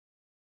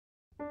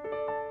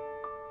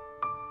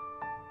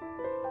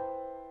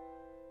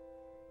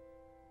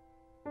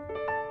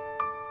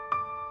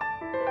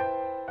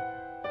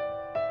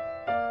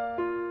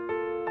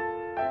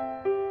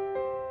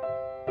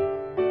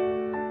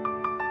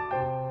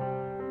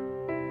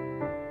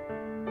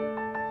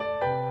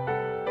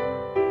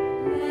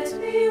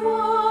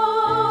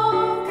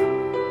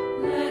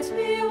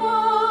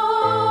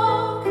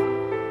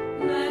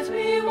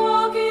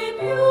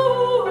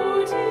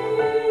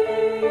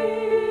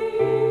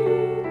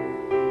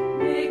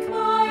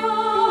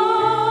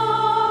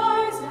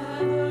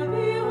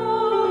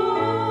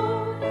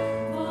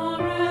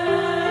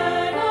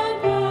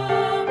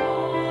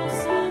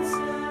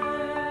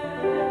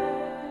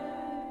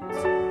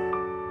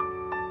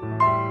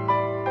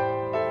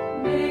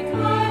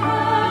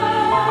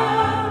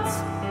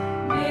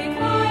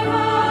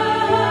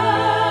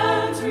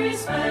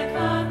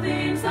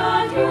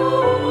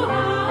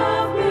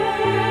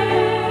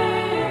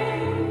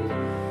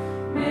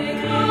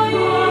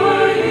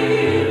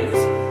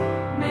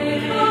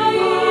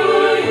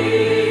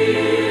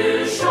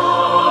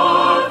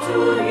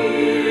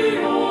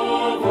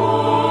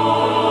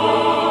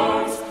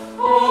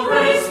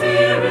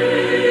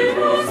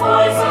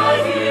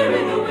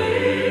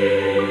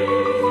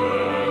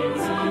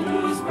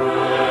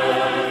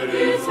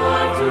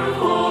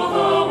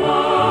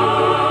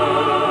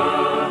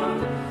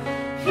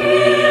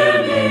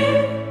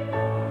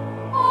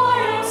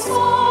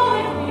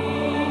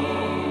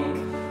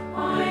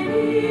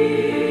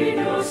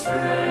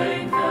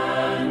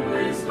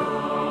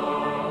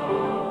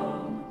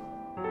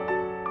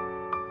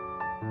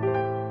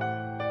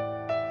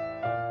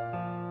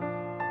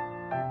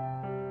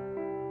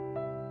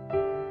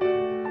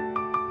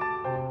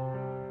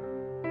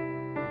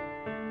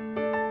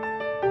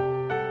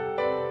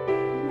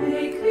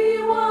Make me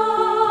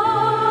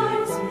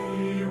wise,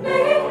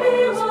 make me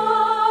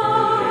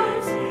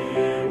wise,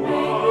 make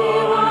me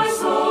wise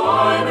so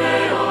I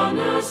may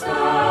understand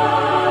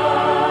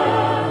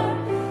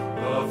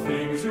the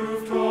things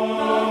you've the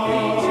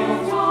taught,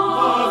 things you've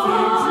the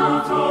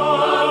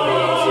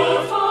things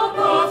you've taught,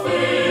 the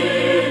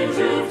things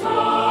you've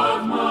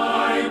taught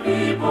my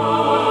people.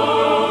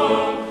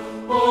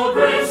 Oh,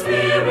 great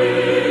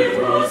Spirit,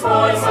 whose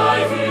voice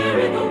I hear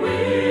in the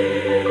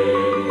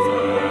winds,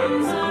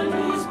 and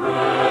whose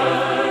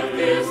breath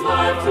gives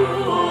life to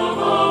all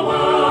the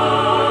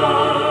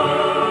world.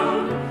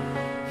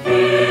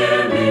 Hear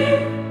me,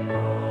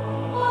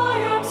 I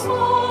am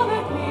small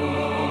and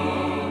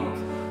weak.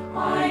 I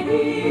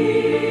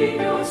need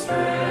your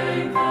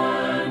strength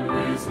and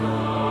wisdom.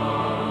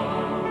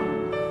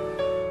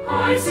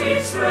 I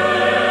seek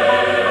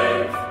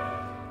strength,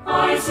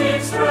 I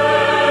seek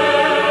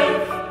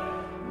strength,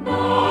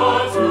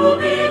 not to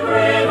be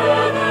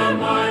greater than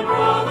my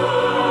brother,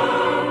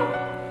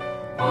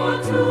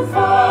 but to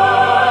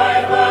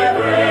fight my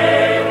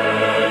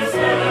greatest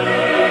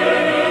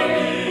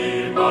enemy,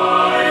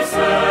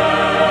 myself.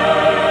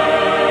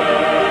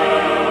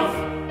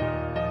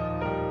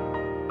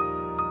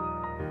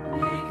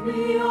 Make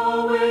me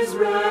always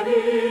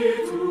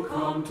ready to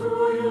come to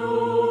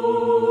you.